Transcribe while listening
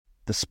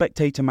The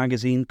Spectator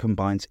magazine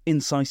combines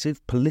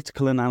incisive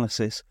political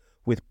analysis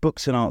with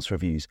books and arts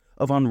reviews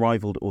of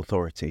unrivalled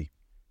authority.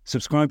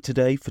 Subscribe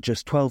today for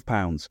just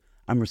 £12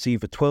 and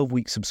receive a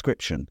 12-week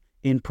subscription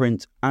in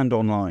print and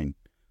online,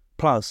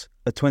 plus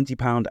a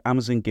 £20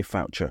 Amazon gift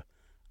voucher,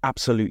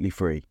 absolutely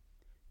free.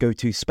 Go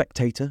to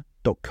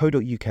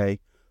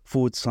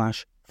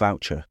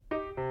spectator.co.uk/voucher.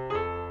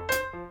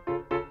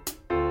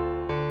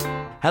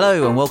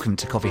 Hello and welcome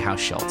to Coffee House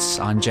Shots.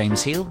 I'm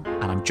James Heale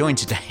and I'm joined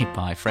today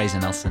by Fraser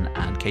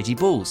and Katy.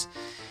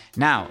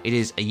 Now, it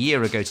is a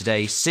year ago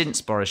today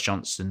since Boris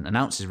Johnson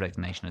announced his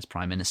resignation as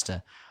Prime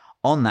Minister.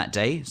 On that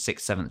day,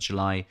 6th, 7th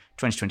July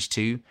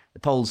 2022, the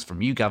polls from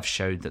YouGov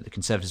showed that the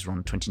Conservatives were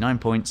on 29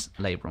 points,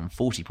 Labour on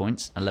 40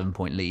 points, an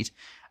 11-point lead.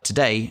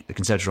 Today, the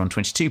Conservatives are on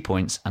 22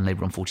 points and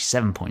Labour on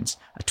 47 points,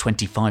 a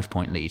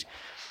 25-point lead.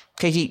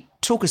 Katy,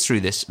 talk us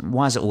through this.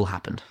 Why has it all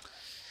happened?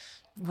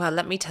 Well,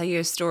 let me tell you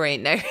a story.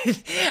 No,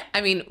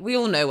 I mean, we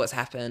all know what's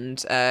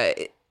happened.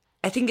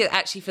 I think it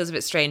actually feels a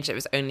bit strange that it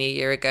was only a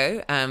year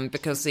ago,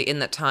 because in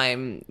that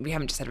time, we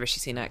haven't just had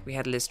Rishi Sunak, we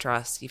had Liz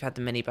Truss, you've had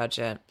the mini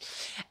budget.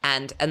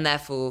 And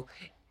therefore,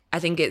 I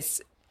think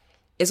it's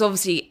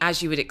obviously,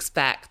 as you would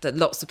expect, that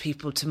lots of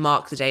people to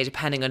mark the day,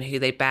 depending on who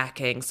they're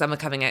backing. Some are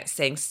coming out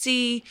saying,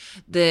 see,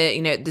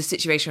 the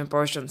situation with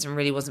Boris Johnson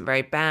really wasn't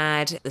very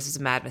bad. This was a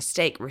mad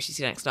mistake. Rishi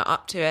Sunak's not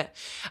up to it.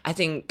 I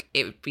think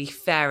it would be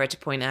fairer to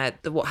point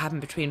out that what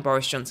happened between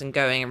Boris Johnson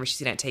going and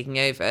Rishi Sunak taking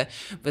over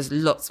was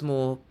lots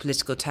more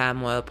political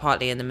turmoil,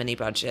 partly in the mini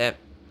budget.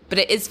 But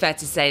it is fair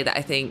to say that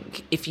I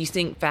think if you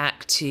think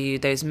back to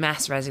those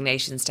mass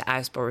resignations to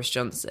oust Boris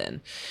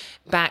Johnson,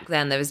 back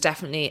then there was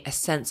definitely a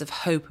sense of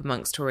hope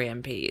amongst Tory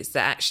MPs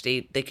that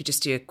actually they could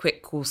just do a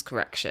quick course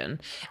correction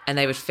and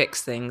they would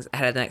fix things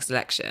ahead of the next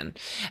election.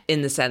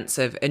 In the sense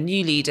of a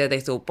new leader, they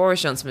thought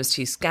Boris Johnson was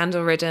too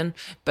scandal-ridden,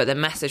 but the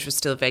message was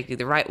still vaguely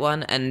the right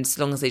one. And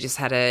so long as they just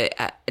had a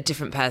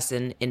different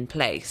person in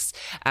place,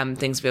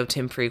 things would be able to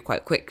improve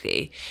quite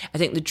quickly. I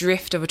think the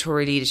drift of a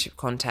Tory leadership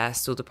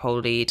contest or the poll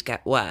lead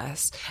get worse.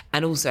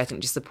 And also, I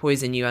think just the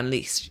poison you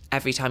unleash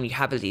every time you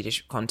have a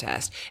leadership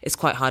contest, it's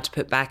quite hard to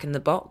put back in the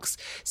box.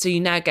 So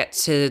you now get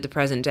to the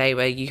present day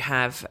where you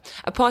have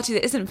a party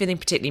that isn't feeling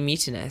particularly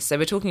mutinous. So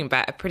we're talking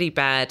about a pretty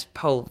bad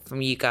poll from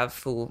YouGov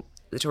for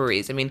the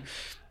Tories. I mean,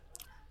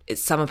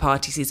 it's summer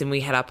party season.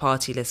 We had our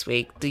party this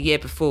week. The year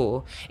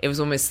before, it was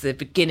almost the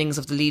beginnings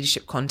of the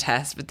leadership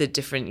contest with the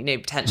different,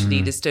 potential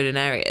leaders stood in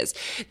areas.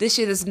 This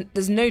year,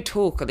 there's no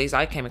talk, at least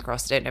I came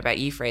across, I don't know about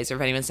you, Fraser,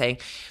 of anyone saying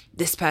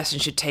this person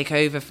should take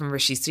over from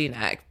Rishi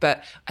Sunak.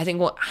 But I think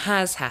what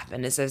has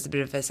happened is there's a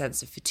bit of a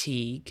sense of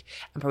fatigue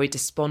and probably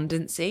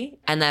despondency.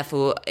 And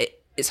therefore,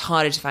 it's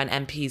harder to find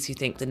MPs who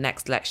think the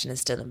next election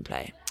is still in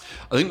play.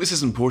 I think this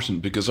is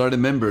important because I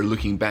remember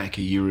looking back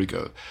a year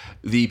ago,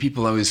 the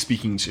people I was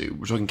speaking to,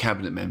 we're talking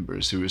cabinet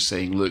members who were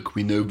saying, look,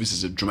 we know this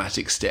is a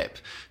dramatic step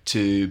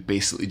to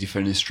basically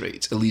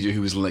defenestrate a leader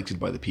who was elected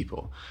by the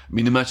people. I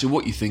mean, no matter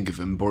what you think of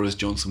him, Boris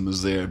Johnson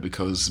was there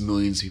because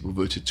millions of people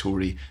voted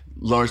Tory,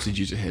 largely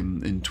due to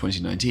him in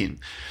 2019.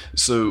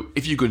 So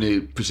if you're going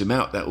to put him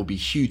out, that will be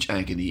huge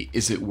agony.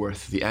 Is it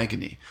worth the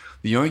agony?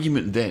 The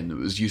argument then, that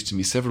was used to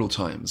me several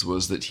times,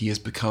 was that he has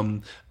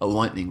become a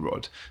lightning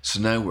rod. So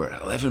now we're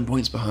 11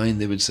 points behind,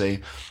 they would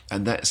say,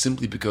 and that's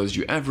simply because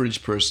your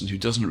average person who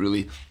doesn't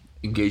really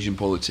engage in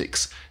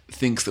politics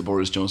thinks that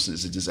Boris Johnson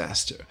is a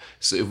disaster.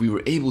 So if we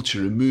were able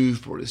to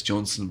remove Boris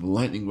Johnson, the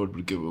lightning rod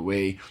would go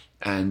away,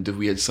 and if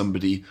we had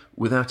somebody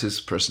without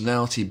his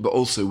personality, but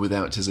also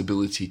without his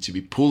ability to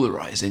be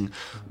polarising,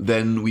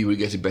 then we would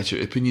get a better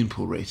opinion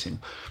poll rating.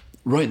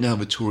 Right now,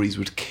 the Tories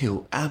would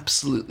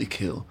absolutely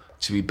kill,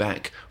 to be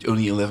back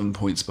only 11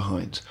 points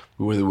behind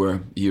where they were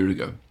a year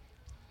ago.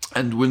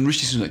 And when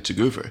Rishi Sunak took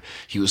over,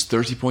 he was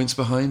 30 points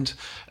behind,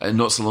 and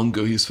not so long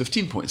ago he was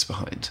 15 points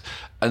behind.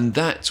 And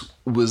that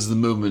was the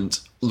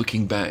moment,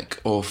 looking back,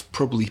 of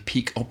probably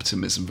peak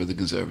optimism for the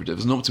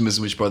Conservatives, an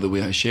optimism which, by the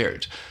way, I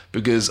shared,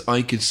 because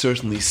I could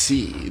certainly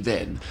see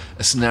then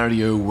a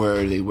scenario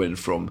where they went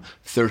from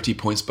 30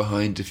 points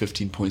behind to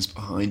 15 points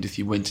behind. If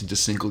you went into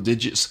single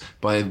digits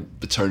by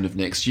the turn of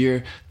next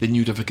year, then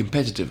you'd have a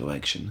competitive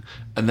election,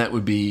 and that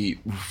would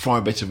be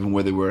far better than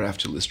where they were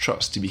after Liz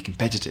Truss, to be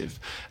competitive.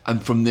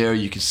 And from there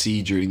you could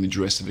see during the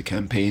duress of the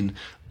campaign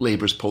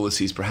Labour's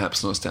policies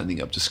perhaps not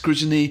standing up to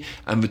scrutiny,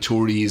 and the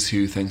Tories,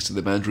 who, thanks to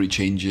the boundary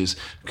changes,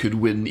 could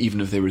win even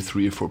if they were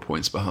 3 or 4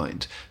 points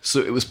behind. So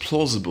it was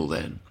plausible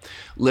then.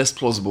 Less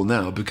plausible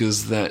now,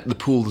 because the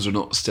pools are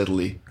not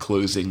steadily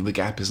closing, the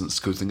gap isn't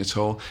closing at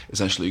all,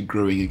 it's actually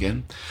growing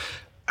again.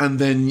 And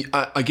then,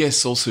 I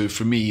guess also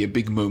for me, a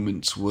big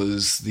moment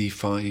was the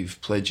 5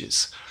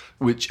 pledges,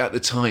 which at the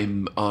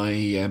time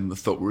I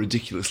thought were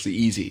ridiculously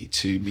easy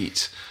to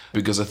meet,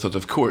 because I thought,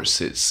 of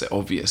course, it's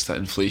obvious that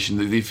inflation,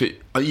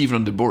 even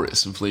under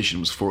Boris, inflation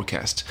was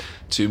forecast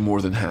to more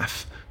than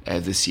half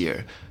this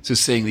year. So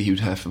saying that he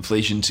would have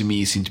inflation, to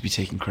me, seemed to be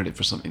taking credit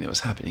for something that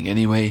was happening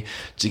anyway.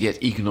 To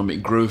get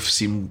economic growth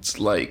seemed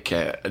like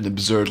an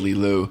absurdly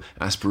low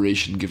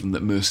aspiration, given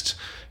that most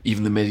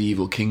even the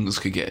medieval kings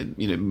could get,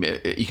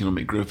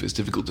 economic growth. It's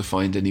difficult to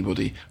find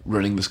anybody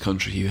running this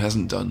country who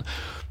hasn't done.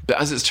 But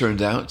as it's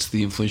turned out,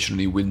 the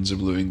inflationary winds are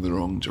blowing the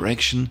wrong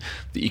direction.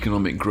 The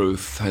economic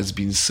growth has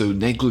been so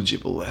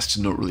negligible as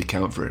to not really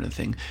count for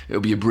anything. It'll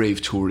be a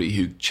brave Tory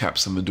who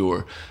chaps on the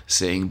door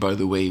saying, by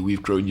the way,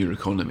 we've grown your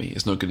economy.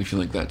 It's not going to feel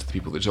like that to the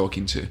people they're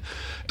talking to.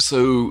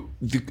 So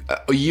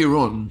a year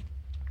on,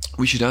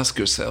 we should ask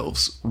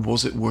ourselves,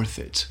 was it worth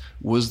it?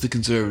 Was the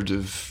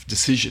Conservative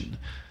decision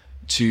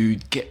to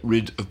get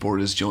rid of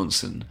Boris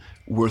Johnson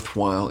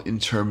worthwhile in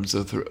terms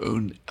of their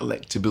own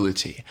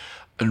electability?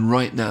 And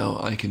right now,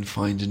 I can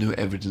find no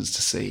evidence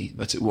to say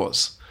that it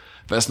was.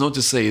 That's not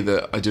to say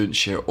that I don't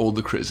share all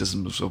the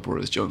criticisms of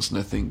Boris Johnson.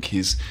 I think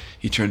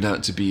he turned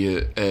out to be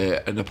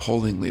an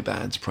appallingly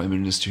bad Prime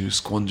Minister who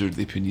squandered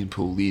the opinion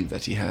poll lead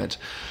that he had.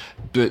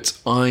 But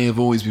I have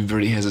always been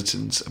very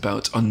hesitant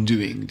about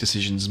undoing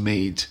decisions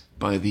made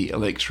by the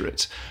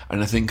electorate.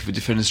 And I think the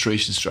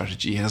defenestration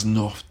strategy has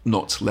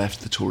not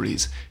left the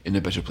Tories in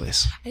a better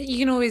place. You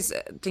can always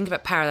think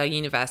about parallel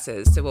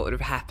universes. So what would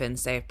have happened,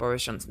 say, if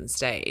Boris Johnson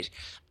stayed?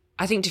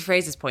 I think to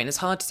Fraser's point, it's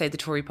hard to say the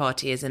Tory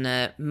party is in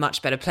a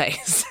much better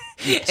place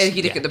if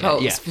you look at the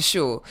polls, for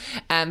sure.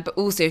 But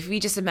also, if we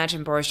just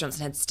imagine Boris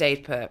Johnson had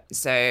stayed put,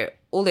 so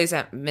all those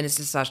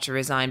ministers started to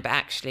resign, but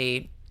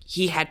actually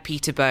he had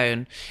Peter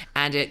Bone,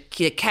 and it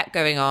kept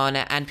going on,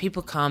 and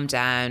people calmed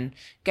down,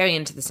 going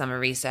into the summer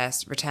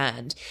recess,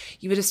 returned,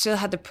 you would have still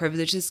had the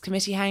Privileges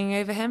Committee hanging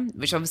over him,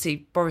 which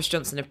obviously Boris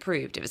Johnson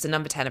approved. It was the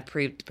number 10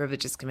 approved the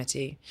Privileges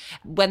Committee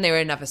when they were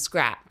another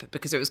scrap,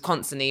 because it was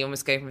constantly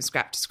almost going from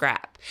scrap to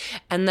scrap.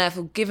 And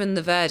therefore, given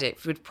the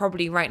verdict, would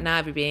probably right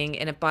now be being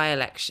in a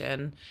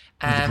by-election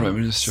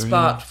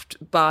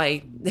sparked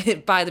by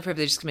the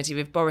Privileges Committee,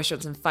 with Boris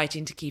Johnson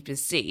fighting to keep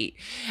his seat,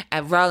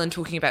 rather than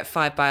talking about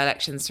 5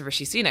 by-elections to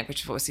Rishi Sunak,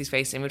 which is what he's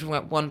facing. We're talking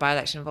about 1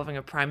 by-election involving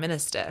a Prime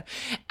Minister.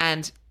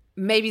 And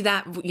maybe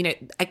that,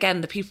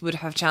 again, the people would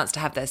have a chance to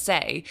have their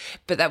say,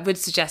 but that would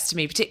suggest to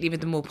me, particularly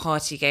with the more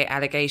Partygate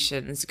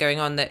allegations going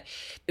on, that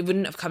it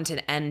wouldn't have come to an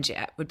end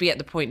yet. Would be at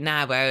the point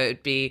now where it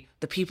would be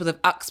the people of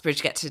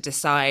Uxbridge get to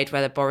decide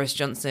whether Boris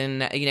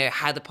Johnson,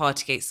 how the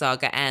Partygate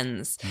saga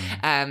ends.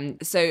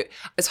 So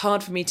it's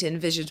hard for me to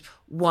envision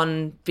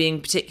one being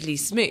particularly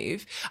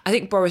smooth. I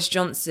think Boris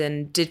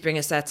Johnson did bring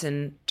a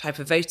certain type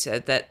of voter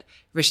that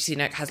Rishi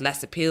Sunak has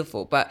less appeal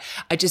for, but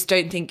I just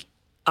don't think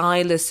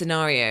either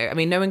scenario, I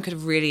mean, no one could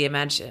have really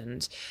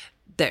imagined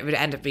that it would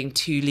end up being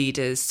 2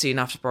 leaders soon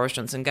after Boris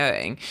Johnson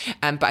going.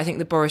 But I think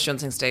the Boris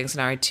Johnson staying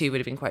scenario 2 would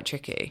have been quite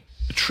tricky.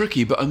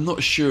 Tricky, but I'm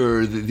not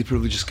sure that the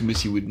Privileges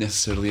Committee would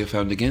necessarily have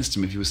found against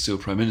him if he was still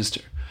Prime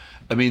Minister.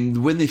 I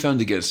mean, when they found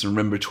against him,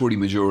 remember, Tory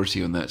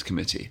majority on that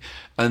committee,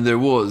 and there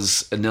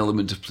was an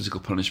element of political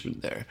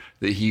punishment there,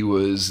 that he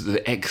was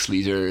the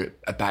ex-leader,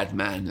 a bad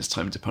man, it's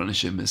time to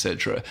punish him,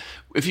 etc.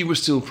 If he were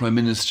still Prime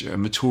Minister,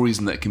 and the Tories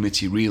in that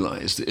committee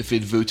realised that if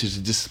they'd voted to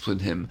discipline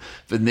him,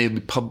 then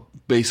they'd be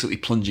basically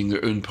plunging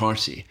their own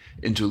party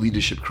into a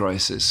leadership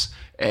crisis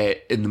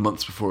in the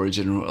months before a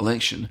general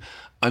election,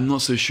 I'm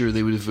not so sure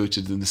they would have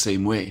voted in the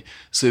same way.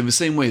 So in the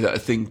same way that I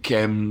think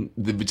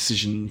the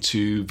decision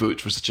to vote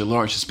for such a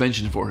large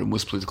suspension for him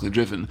was politically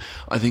driven,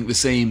 I think the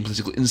same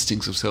political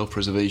instincts of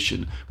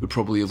self-preservation would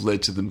probably have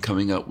led to them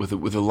coming up with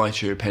a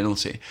lighter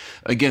penalty.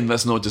 Again,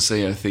 that's not to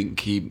say I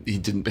think he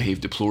didn't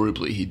behave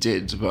deplorably. He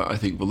did, but I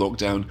think the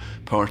lockdown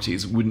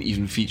parties wouldn't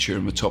even feature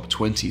in the top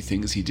 20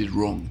 things he did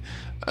wrong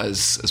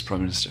as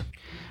Prime Minister.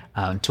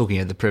 Talking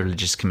of the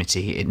Privileges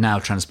Committee, it now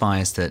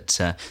transpires that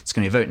it's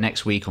going to be a vote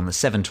next week on the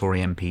 7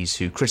 Tory MPs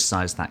who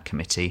criticised that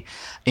committee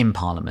in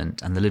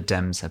Parliament, and the Lib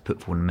Dems have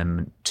put forward an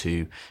amendment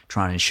to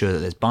try and ensure that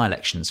there's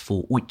by-elections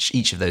for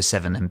each of those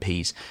 7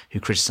 MPs who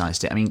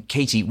criticised it. I mean,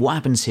 Katy, what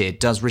happens here?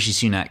 Does Rishi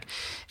Sunak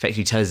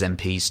effectively tell his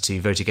MPs to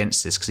vote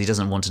against this because he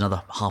doesn't want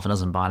another half a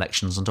dozen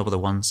by-elections on top of the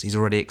ones he's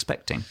already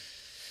expecting?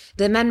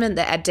 The amendment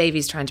that Ed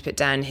Davey's trying to put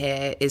down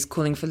here is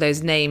calling for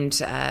those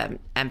named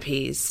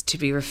MPs to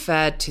be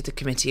referred to the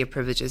Committee of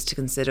Privileges to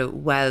consider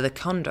whether the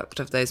conduct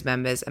of those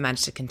members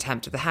amounted to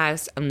contempt of the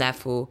House, and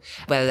therefore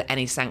whether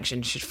any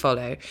sanction should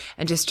follow.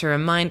 And just to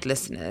remind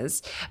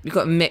listeners, we've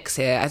got a mix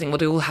here. I think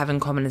what they all have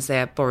in common is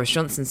they are Boris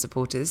Johnson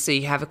supporters. So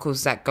you have, of course,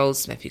 Zach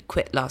Goldsmith, who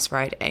quit last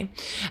Friday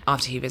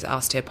after he was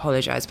asked to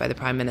apologise by the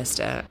Prime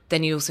Minister.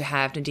 Then you also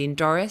have Nadine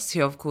Dorries,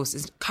 who, of course,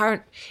 is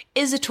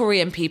a Tory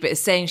MP, but is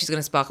saying she's going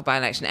to spark a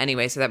by-election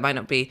anyway, so that might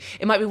not be,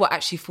 it might be what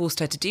actually forced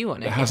her to do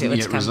one if it were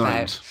to come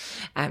out.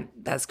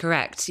 That's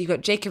correct. You've got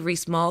Jacob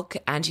Rees-Mogg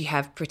and you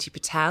have Priti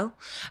Patel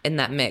in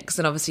that mix,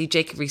 and obviously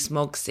Jacob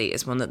Rees-Mogg's seat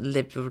is one that the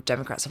Liberal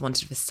Democrats have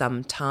wanted for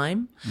some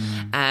time.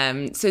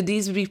 So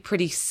these would be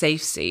pretty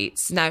safe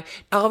seats. Now,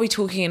 are we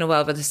talking in a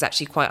world where this is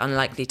actually quite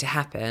unlikely to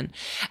happen?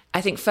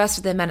 I think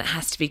first the amendment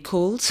has to be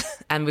called,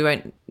 and we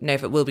won't know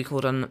if it will be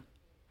called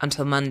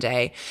until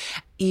Monday.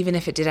 Even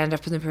if it did end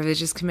up in the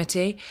Privileges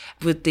Committee,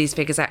 would these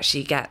figures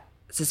actually get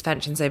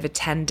suspensions over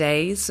 10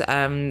 days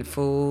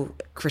for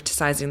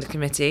criticising the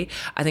committee.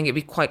 I think it'd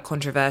be quite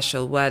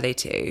controversial were they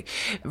to.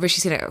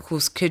 Rishi Sunak, of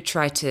course, could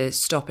try to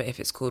stop it if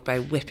it's called by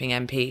whipping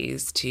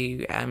MPs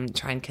to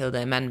try and kill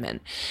the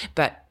amendment.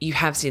 But you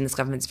have seen this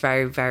government's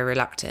very, very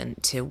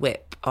reluctant to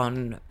whip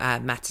on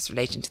matters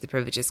relating to the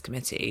Privileges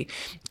Committee.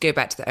 Go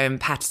back to the Owen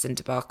Paterson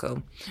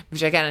debacle,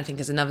 which again I think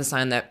is another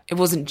sign that it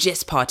wasn't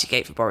just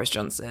Partygate for Boris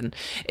Johnson.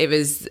 It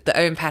was the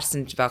Owen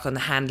Paterson debacle and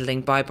the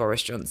handling by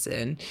Boris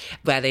Johnson,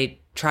 where they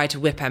tried to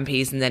whip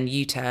MPs and then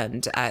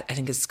U-turned, I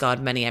think has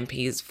scarred many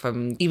MPs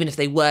from, even if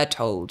they were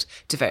told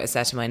to vote a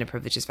certain way in a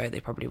privileges vote, they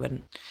probably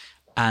wouldn't.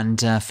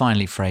 And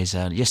finally,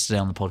 Fraser, yesterday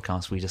on the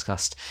podcast we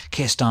discussed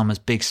Keir Starmer's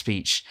big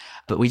speech,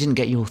 but we didn't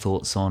get your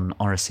thoughts on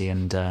Oracy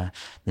and the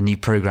new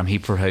programme he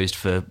proposed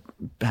for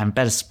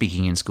better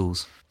speaking in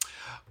schools.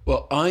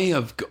 Well, I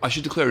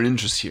should declare an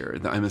interest here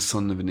that I'm a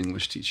son of an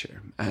English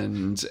teacher,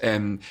 and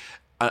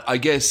I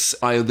guess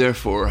I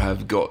therefore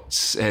have got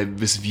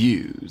this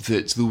view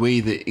that the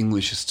way that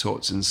English is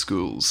taught in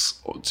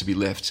schools ought to be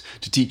left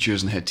to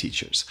teachers and head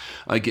teachers.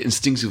 I get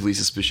instinctively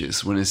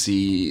suspicious when I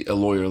see a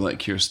lawyer like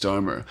Keir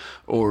Starmer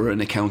or an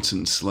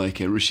accountant like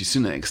Rishi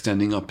Sunak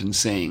standing up and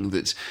saying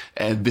that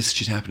this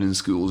should happen in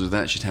schools or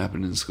that should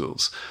happen in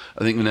schools.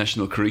 I think the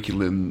national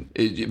curriculum,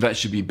 that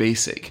should be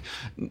basic.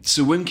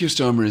 So when Keir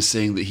Starmer is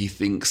saying that he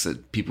thinks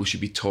that people should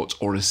be taught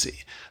oracy,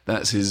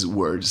 that's his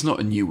word. It's not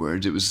a new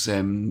word. It was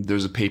there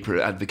was a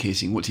paper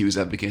advocating what he was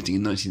advocating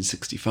in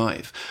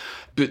 1965.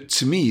 But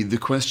to me, the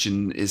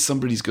question is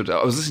somebody's got to...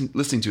 I was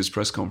listening to his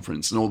press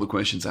conference and all the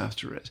questions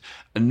after it,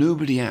 and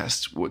nobody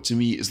asked what to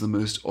me is the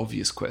most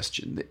obvious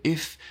question, that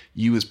if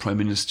you as Prime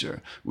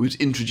Minister would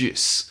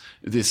introduce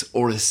this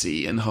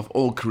oracy and have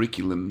all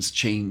curriculums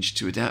changed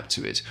to adapt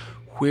to it,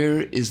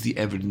 where is the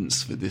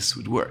evidence that this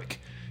would work?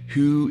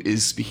 Who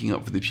is speaking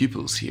up for the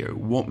pupils here?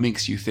 What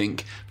makes you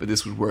think that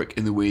this would work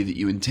in the way that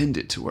you intend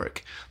it to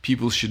work?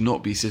 Pupils should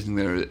not be sitting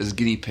there as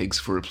guinea pigs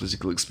for a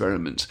political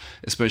experiment,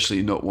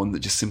 especially not one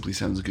that just simply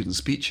sounds good in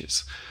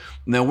speeches.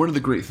 Now, one of the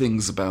great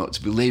things about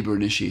the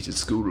Labour-initiated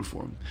school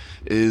reform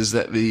is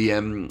that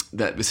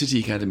the City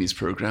Academies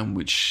programme,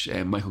 which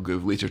Michael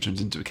Gove later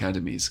turned into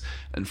academies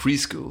and free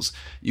schools,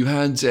 you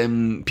had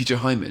Peter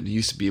Hyman, who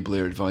used to be a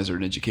Blair advisor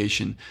in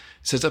education,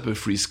 set up a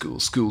free school,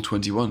 School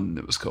 21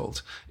 it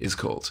is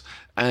called.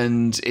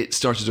 And it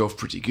started off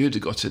pretty good.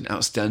 It got an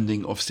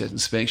outstanding Ofsted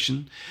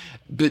inspection.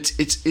 But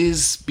it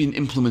is been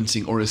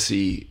implementing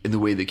oracy in the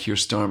way that Keir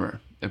Starmer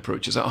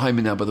approaches.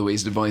 Hyman now, by the way,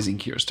 is advising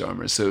Keir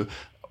Starmer. So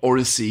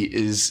oracy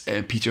is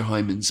Peter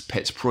Hyman's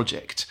pet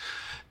project.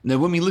 Now,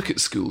 when we look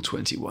at School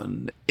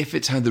 21, if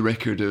it had the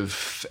record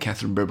of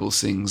Catherine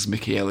Birbalsing's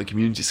Michaela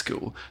Community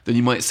School, then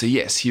you might say,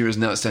 yes, here is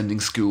an outstanding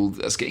school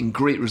that's getting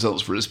great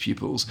results for its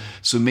pupils.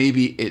 So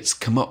maybe it's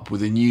come up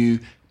with a new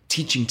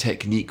teaching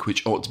technique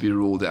which ought to be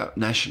rolled out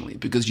nationally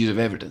because you'd have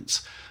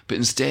evidence. But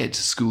instead,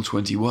 School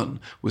 21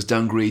 was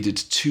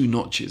downgraded 2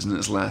 notches in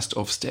its last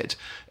Ofsted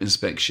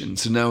inspection.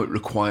 So now it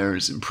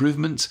requires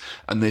improvement,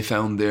 and they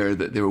found there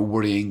that there were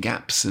worrying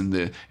gaps in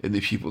the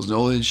pupils'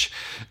 knowledge.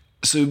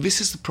 So this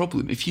is the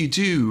problem. If you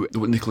do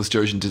what Nicola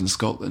Sturgeon did in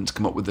Scotland,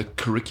 come up with a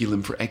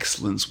curriculum for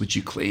excellence, which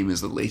you claim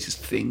is the latest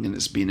thing and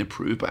it's been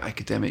approved by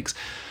academics,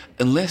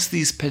 unless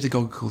these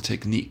pedagogical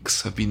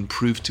techniques have been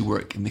proved to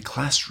work in the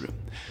classroom,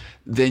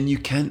 then you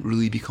can't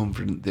really be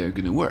confident they're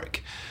going to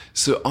work.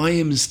 So I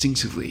am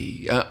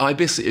instinctively, I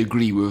basically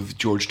agree with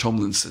George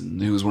Tomlinson,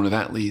 who was one of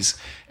Attlee's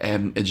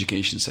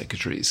education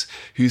secretaries,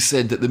 who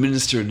said that the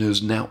minister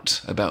knows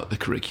nought about the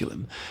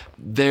curriculum.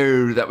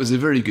 That was a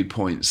very good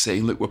point,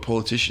 saying, look, we're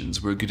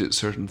politicians, we're good at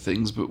certain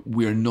things, but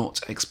we're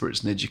not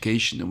experts in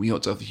education, and we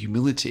ought to have the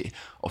humility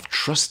of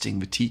trusting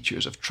the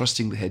teachers, of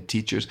trusting the head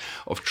teachers,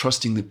 of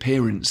trusting the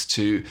parents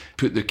to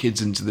put their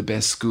kids into the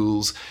best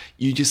schools.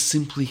 You just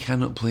simply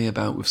cannot play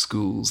about with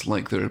schools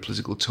like they're a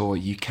political toy.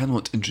 You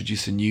cannot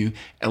introduce a new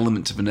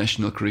element of a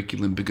national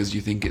curriculum because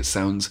you think it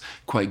sounds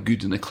quite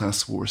good in a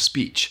class war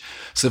speech.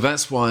 So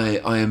that's why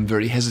I am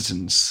very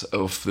hesitant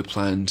of the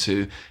plan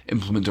to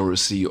implement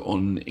oracy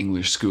on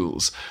English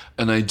schools.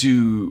 And I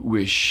do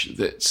wish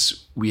that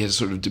we had a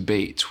sort of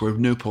debate where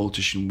no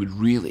politician would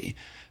really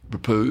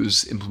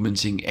propose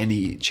implementing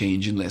any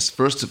change unless,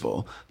 first of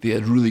all, they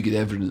had really good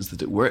evidence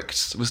that it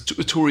worked.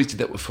 The Tories did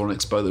that with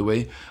phonics, by the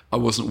way. I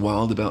wasn't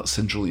wild about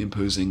centrally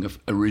imposing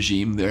a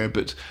regime there,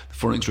 but the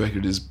phonics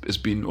record has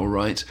been all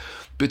right.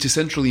 But to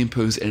centrally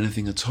impose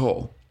anything at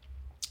all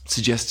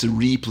suggests a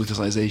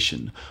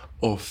re-politicisation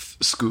of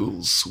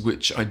schools,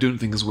 which I don't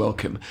think is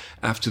welcome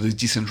after the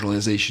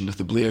decentralisation of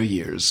the Blair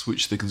years,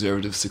 which the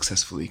Conservatives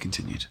successfully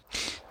continued.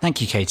 Thank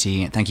you,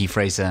 Katy. Thank you,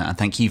 Fraser. And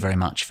thank you very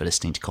much for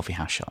listening to Coffee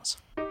House Shots.